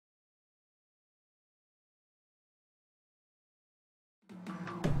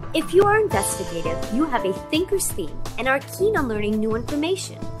If you are investigative, you have a thinker's theme and are keen on learning new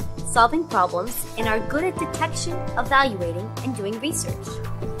information, solving problems, and are good at detection, evaluating, and doing research.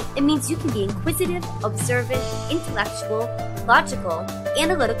 It means you can be inquisitive, observant, intellectual, logical,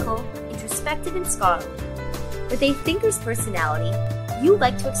 analytical, introspective, and scholarly. With a thinker's personality, you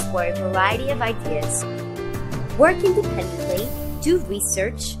like to explore a variety of ideas, work independently, do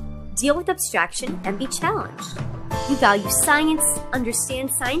research, deal with abstraction, and be challenged. You value science, understand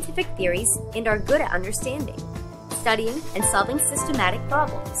scientific theories, and are good at understanding, studying, and solving systematic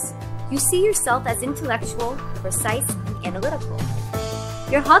problems. You see yourself as intellectual, precise, and analytical.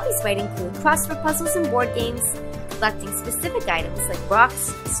 Your hobbies might include crossword puzzles and board games, collecting specific items like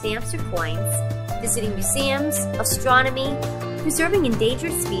rocks, stamps, or coins, visiting museums, astronomy, preserving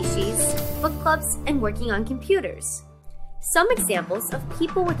endangered species, book clubs, and working on computers. Some examples of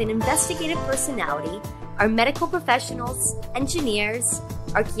people with an investigative personality are medical professionals, engineers,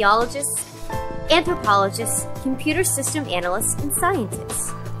 archaeologists, anthropologists, computer system analysts, and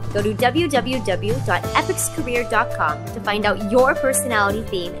scientists. Go to www.epicscareer.com to find out your personality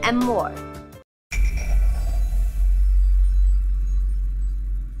theme and more.